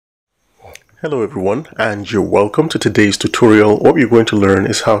Hello everyone, and you're welcome to today's tutorial. What we're going to learn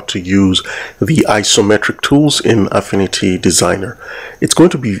is how to use the isometric tools in Affinity Designer. It's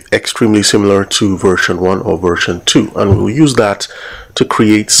going to be extremely similar to version 1 or version 2, and we'll use that to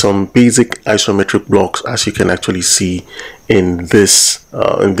create some basic isometric blocks, as you can actually see in this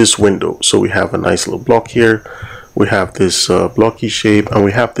window. So we have a nice little block here, we have this blocky shape, and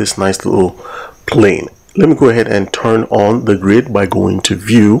we have this nice little plane. Let me go ahead and turn on the grid by going to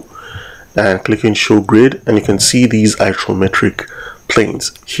View and clicking Show Grid, and you can see these isometric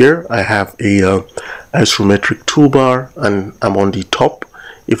planes. Here I have a isometric toolbar, and I'm on the top.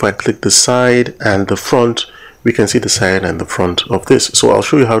 If I click the side and the front, we can see the side and the front of this. So I'll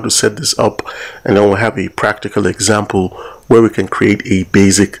show you how to set this up, and then we'll have a practical example where we can create a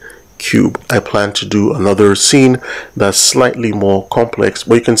basic cube. I plan to do another scene that's slightly more complex,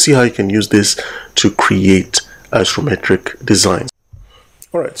 but you can see how you can use this to create isometric designs.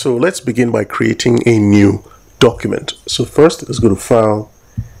 Alright, so let's begin by creating a new document. So first, let's go to File,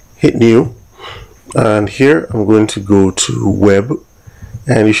 hit New, and here I'm going to go to Web,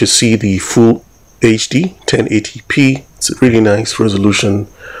 and you should see the Full HD 1080p. It's a really nice resolution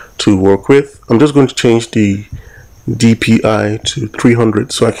to work with. I'm just going to change the DPI to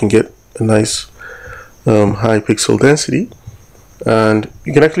 300 so I can get a nice high pixel density, and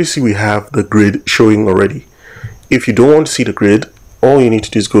you can actually see we have the grid showing already. If you don't want to see the grid, all you need to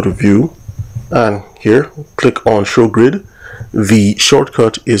do is go to View, and here click on Show Grid. The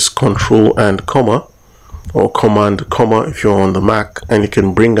shortcut is Control and comma, or Command comma if you're on the Mac, and you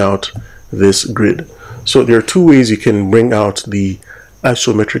can bring out this grid. So there are two ways you can bring out the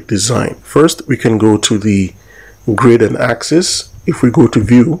isometric design. First, we can go to the grid and axis. If we go to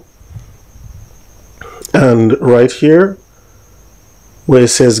View, and right here where it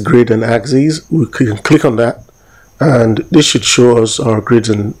says grid and axes, we can click on that, and this should show us our grids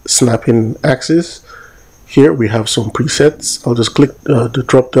and snapping axis. Here we have some presets. I'll just click the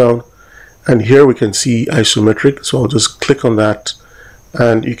drop down, and here we can see isometric, so I'll just click on that,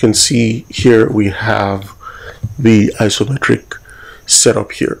 and you can see here we have the isometric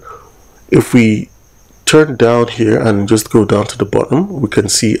setup here. If we turn down here and just go down to the bottom, we can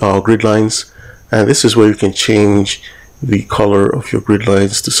see our grid lines, and this is where you can change the color of your grid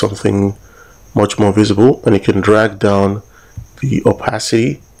lines to something much more visible, and you can drag down the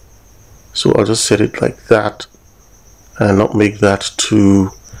opacity. So I'll just set it like that and not make that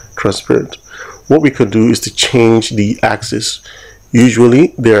too transparent. What we can do is to change the axis.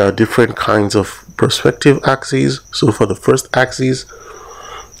 Usually there are different kinds of perspective axes. So for the first axis,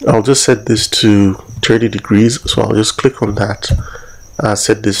 I'll just set this to 30 degrees. So I'll just click on that,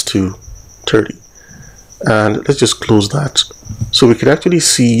 set this to 30, and let's just close that. So we can actually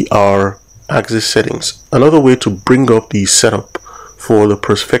see our axis settings. Another way to bring up the setup for the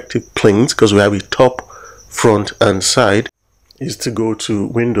perspective planes, because we have a top, front, and side, is to go to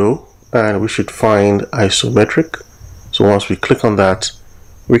Window, and we should find Isometric. So once we click on that,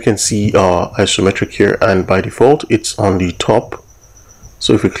 we can see our isometric here, and by default it's on the top.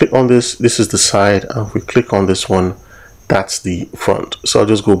 So if we click on this, this is the side, and if we click on this one, that's the front. So I'll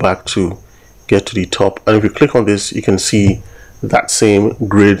just go back to get to the top, and if we click on this, you can see that same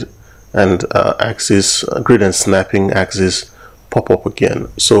grid and axis, grid and snapping axis pop up again.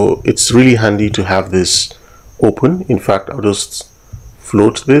 So it's really handy to have this open. In fact, I'll just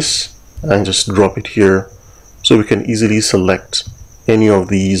float this and just drop it here, so we can easily select any of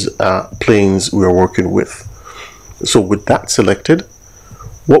these planes we're working with. So with that selected,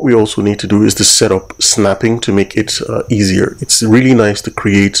 what we also need to do is to set up snapping to make it easier. It's really nice to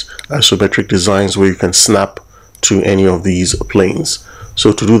create isometric designs where you can snap to any of these planes.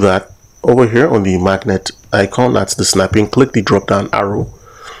 So to do that, over here on the magnet icon, that's the snapping, click the drop down arrow,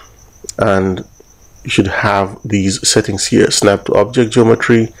 and you should have these settings here: snap to object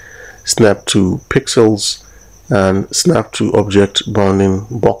geometry, snap to pixels, and snap to object bounding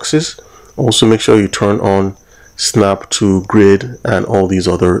boxes. Also make sure you turn on snap to grid and all these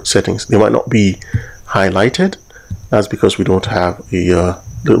other settings. They might not be highlighted, that's because we don't have a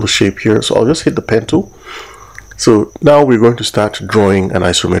little shape here. So I'll just hit the pen tool. So now we're going to start drawing an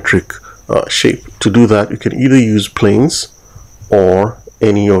isometric shape. To do that, you can either use planes or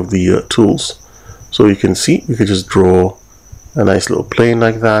any of the tools. So you can see we could just draw a nice little plane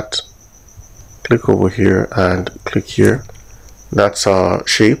like that. Click over here and click here. That's our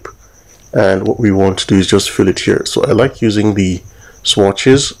shape, and what we want to do is just fill it here. So I like using the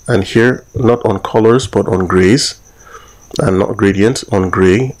swatches, and here not on colors but on grays, and not gradient, on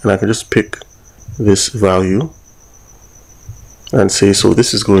gray, and I can just pick this value and say, so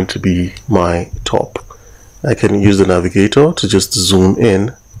this is going to be my top. I can use the navigator to just zoom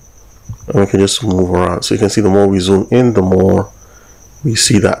in and we can just move around. So you can see the more we zoom in, the more we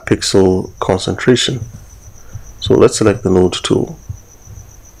see that pixel concentration. So let's select the node tool.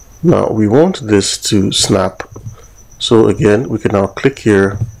 Now we want this to snap. So again, we can now click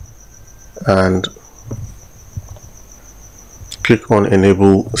here and click on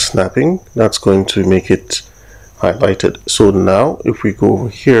enable snapping. That's going to make it highlighted. So now if we go over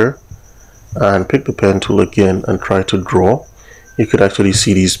here and pick the pen tool again and try to draw, you could actually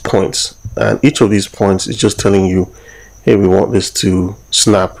see these points, and each of these points is just telling you, hey, we want this to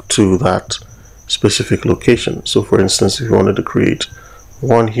snap to that specific location. So for instance, if you wanted to create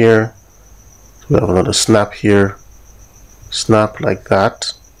one here, we have another snap here, snap like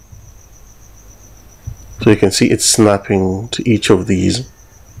that. So you can see it's snapping to each of these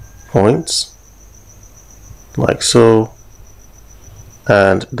points like so,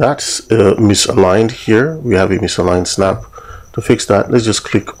 and that's misaligned here. We have a misaligned snap. To fix that, let's just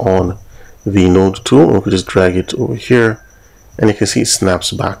click on the node tool and we can just drag it over here, and you can see it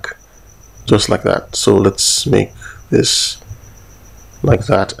snaps back just like that. So let's make this like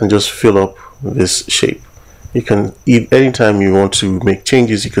that and just fill up this shape. You can, anytime you want to make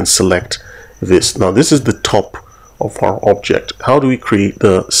changes, you can select this. Now this is the top of our object. How do we create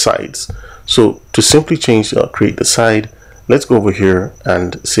the sides? So to simply change create the side, let's go over here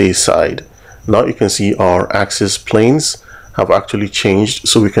and say side. Now you can see our axis planes have actually changed,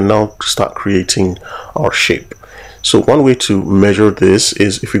 so we can now start creating our shape. So one way to measure this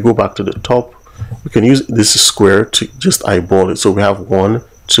is if we go back to the top, we can use this square to just eyeball it. So we have 1,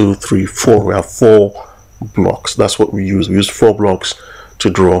 2, 3, 4. We have 4 blocks. That's what we use. We use 4 blocks to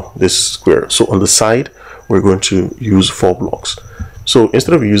draw this square. So on the side, we're going to use 4 blocks. So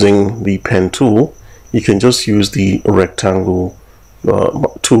instead of using the pen tool, you can just use the rectangle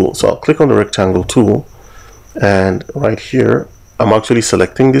tool. So I'll click on the rectangle tool, and right here I'm actually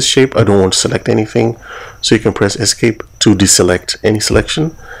selecting this shape. I don't want to select anything, so you can press escape to deselect any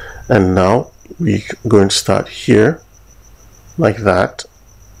selection. And now we're going to start here like that,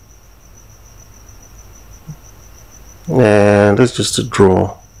 and let's just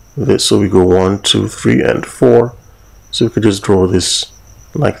draw this. So we go 1, 2, 3, and 4. So we could just draw this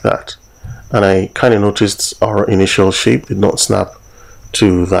like that. And I kind of noticed our initial shape did not snap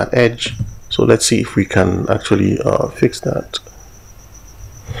to that edge. So let's see if we can actually fix that.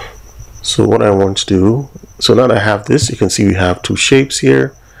 So what I want to do, so now that I have this, you can see we have 2 shapes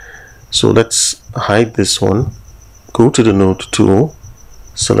here. So let's hide this one, go to the node tool,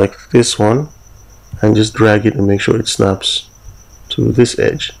 select this one, and just drag it and make sure it snaps to this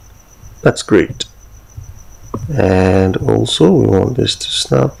edge. That's great. And also we want this to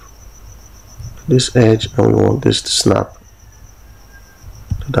snap to this edge, and we want this to snap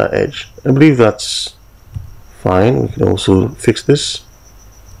to that edge. I believe that's fine. We can also fix this.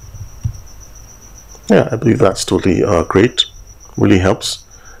 Yeah, I believe that's totally great. Really helps.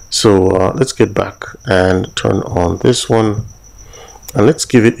 So let's get back and turn on this one, and let's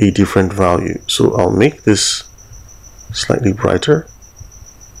give it a different value. So I'll make this slightly brighter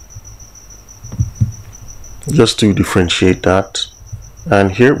just to differentiate that.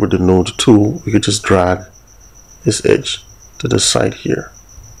 And here with the node tool, we could just drag this edge to the side here.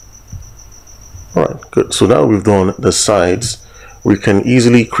 Alright, good. So now we've done the sides, we can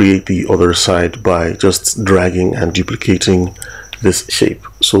easily create the other side by just dragging and duplicating this shape.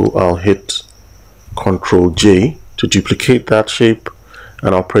 So I'll hit Ctrl J to duplicate that shape,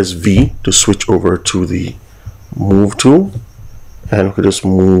 and I'll press V to switch over to the move tool, and we can just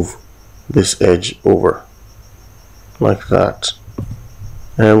move this edge over like that,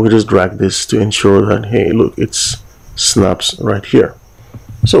 and we just drag this to ensure that, hey, look, it snaps right here.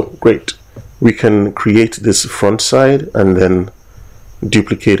 So great. We can create this front side and then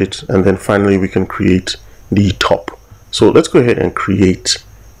duplicate it, and then finally we can create the top. So let's go ahead and create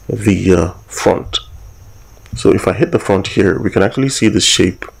the front. So if I hit the front here, we can actually see the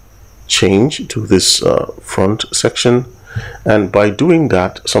shape change to this front section. And by doing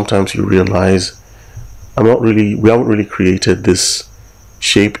that, sometimes you realize we haven't really created this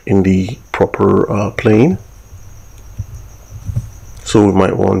shape in the proper plane. So we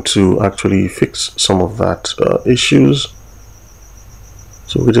might want to actually fix some of that issues.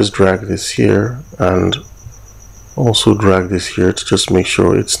 So we just drag this here and also drag this here to just make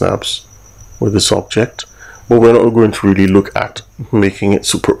sure it snaps with this object. But we're not going to really look at making it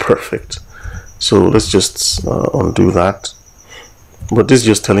super perfect. So let's just undo that. But this is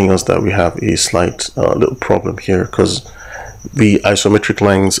just telling us that we have a slight little problem here, because the isometric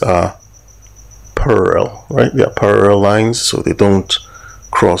lines are parallel, right? They are parallel lines, so they don't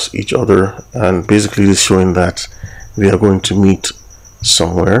cross each other, and basically it's showing that they are going to meet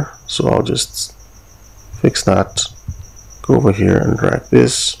somewhere. So I'll just fix that, go over here and drag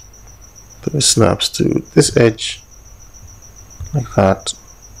this so it snaps to this edge like that.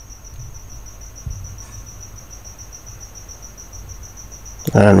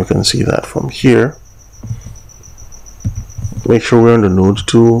 And we can see that from here. Make sure we're on the node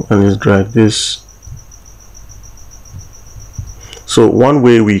tool and just drag this. So one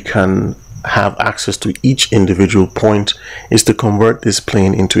way we can have access to each individual point is to convert this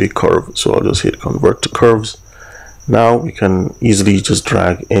plane into a curve. So I'll just hit convert to curves. Now we can easily just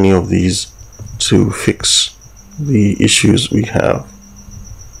drag any of these to fix the issues we have.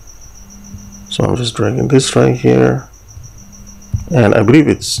 So I'm just dragging this right here, and I believe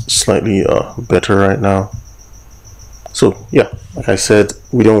it's slightly better right now. So yeah, like I said,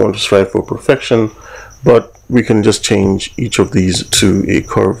 we don't want to strive for perfection, but we can just change each of these to a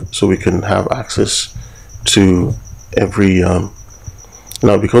curve so we can have access to every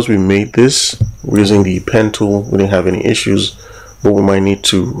now because we made this using the pen tool, we didn't have any issues, but we might need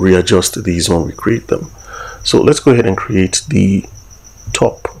to readjust these when we create them. So let's go ahead and create the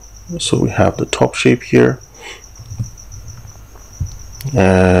top. So we have the top shape here,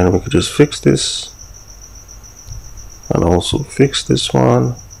 and we could just fix this and also fix this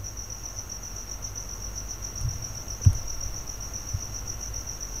one.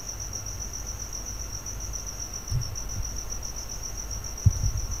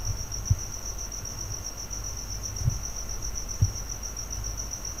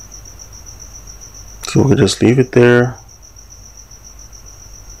 So we'll just leave it there.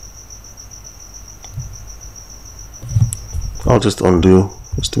 I'll just undo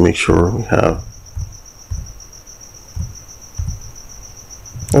just to make sure we have.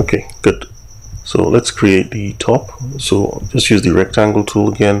 Okay, good. So let's create the top. So just use the rectangle tool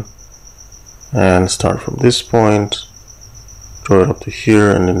again and start from this point, draw it up to here,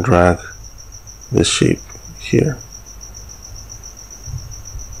 and then drag this shape here.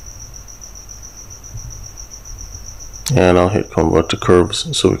 And I'll hit convert to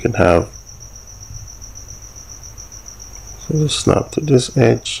curves so we can have, so just snap to this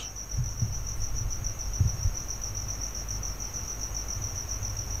edge.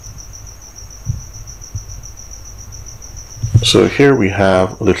 So here we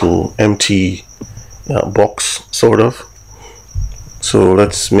have a little empty box sort of. So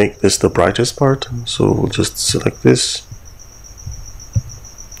let's make this the brightest part. So we'll just select this.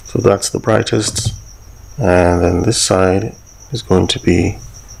 So that's the brightest. And then this side is going to be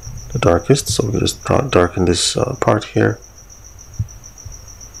the darkest, so we'll just darken this part here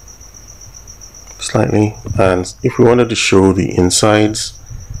slightly. And if we wanted to show the insides,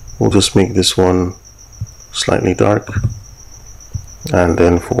 we'll just make this one slightly dark, and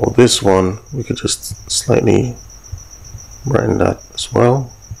then for this one we could just slightly brighten that as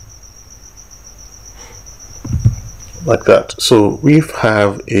well, like that. So we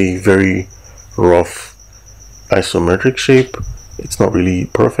have a very rough isometric shape. It's not really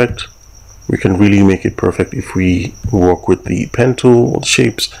perfect. We can really make it perfect if we work with the pen tool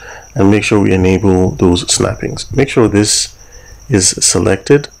shapes and make sure we enable those snappings. Make sure this is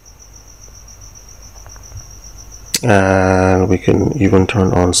selected, and we can even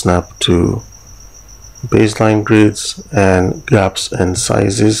turn on snap to baseline grids and gaps and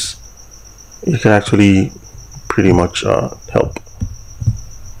sizes. It can actually pretty much help.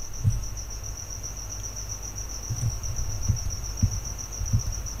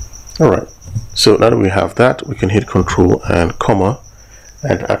 Alright, so now that we have that, we can hit Control and comma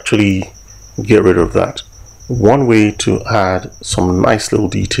and actually get rid of that. One way to add some nice little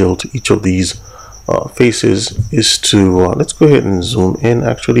detail to each of these faces is to, let's go ahead and zoom in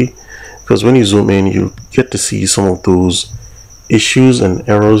actually, because when you zoom in you get to see some of those issues and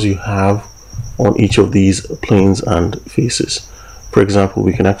errors you have on each of these planes and faces. For example,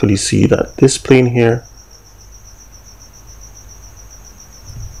 we can actually see that this plane here,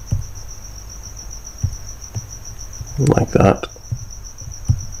 like that.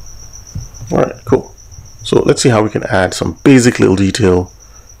 Alright, cool. So let's see how we can add some basic little detail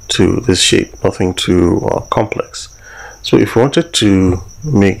to this shape, nothing too complex. So if we wanted to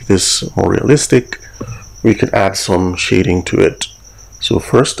make this more realistic, we could add some shading to it. So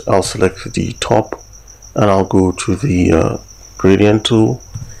first I'll select the top and I'll go to the gradient tool,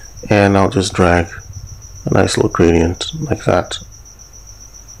 and I'll just drag a nice little gradient like that.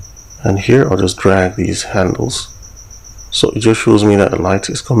 And here I'll just drag these handles. So it just shows me that the light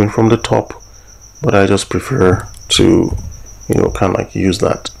is coming from the top, but I just prefer to, kind of like use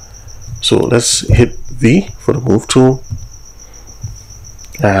that. So let's hit V for the move tool,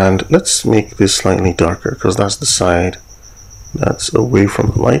 and let's make this slightly darker because that's the side that's away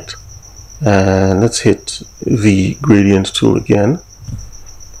from the light. And let's hit the gradient tool again,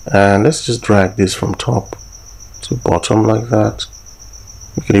 and let's just drag this from top to bottom like that.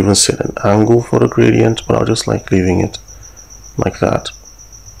 We can even set an angle for the gradient, but I'll just like leaving it like that.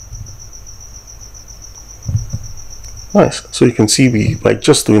 Nice. So you can see by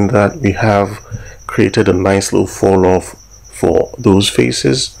just doing that, we have created a nice little fall off for those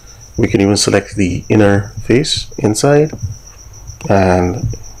faces. We can even select the inner face inside and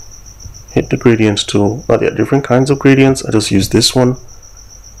hit the gradient tool. Now there are different kinds of gradients. I just use this one,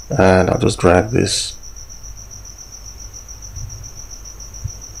 and I'll just drag this.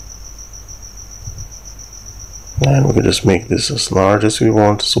 And we can just make this as large as we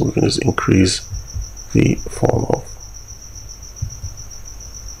want, so we can just increase the fall off.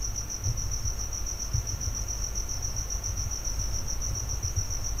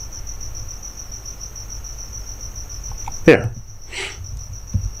 There.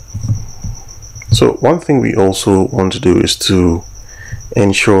 So one thing we also want to do is to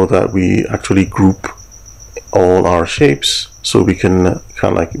ensure that we actually group all our shapes so we can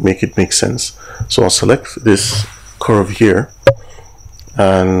kind of like make it make sense. So I'll select this curve here,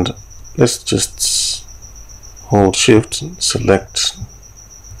 and let's just hold shift, select,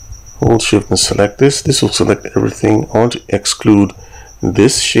 hold shift and select this. This will select everything. I want to exclude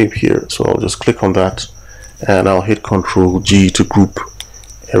this shape here, so I'll just click on that and I'll hit Ctrl G to group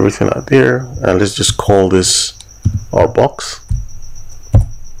everything out there, and let's just call this our box.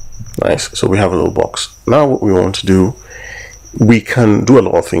 Nice. So we have a little box. Now what we want to do, we can do a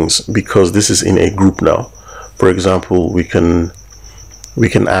lot of things because this is in a group now. For example, we can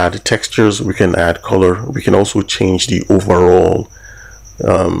add textures, we can add color, we can also change the overall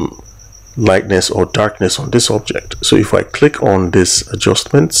lightness or darkness on this object. So if I click on this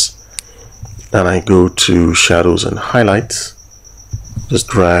adjustments and I go to shadows and highlights, just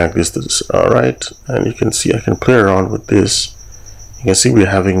drag this to this right, and you can see I can play around with this. You can see we're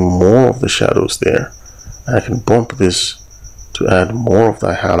having more of the shadows there. I can bump this to add more of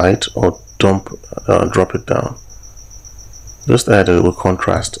the highlight, or drop it down. Just add a little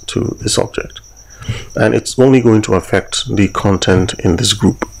contrast to this object, and it's only going to affect the content in this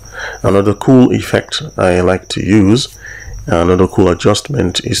group. Another cool effect I like to use, another cool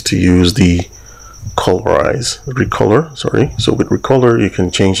adjustment, is to use the recolor. So with recolor, you can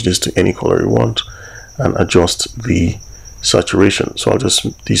change this to any color you want and adjust the saturation. So I'll just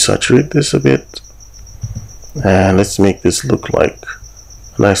desaturate this a bit, and let's make this look like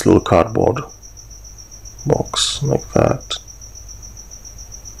a nice little cardboard box like that.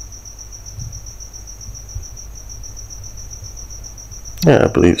 Yeah, I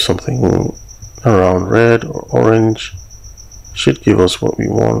believe something around red or orange should give us what we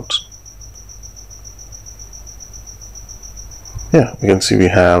want. Yeah, we can see we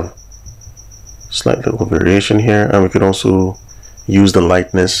have slight little variation here, and we can also use the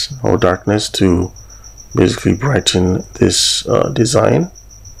lightness or darkness to basically brighten this design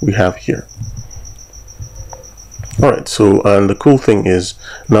we have here. Alright, so and the cool thing is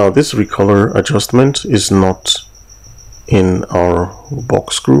now this recolor adjustment is not in our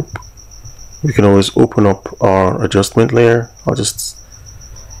box group. We can always open up our adjustment layer. I'll just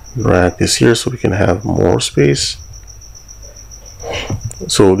drag this here so we can have more space.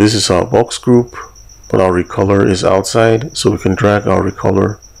 So this is our box group, but our recolor is outside, so we can drag our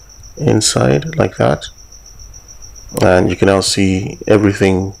recolor inside like that, and you can now see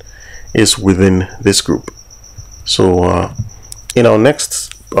everything is within this group. So in our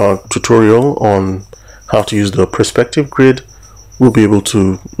next tutorial on how to use the perspective grid, we'll be able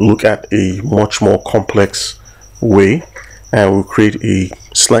to look at a much more complex way, and we'll create a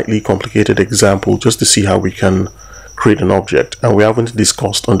slightly complicated example just to see how we can create an object. And we haven't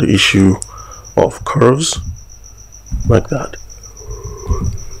discussed on the issue of curves like that.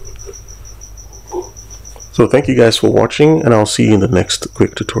 So thank you guys for watching, and I'll see you in the next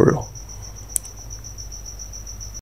quick tutorial.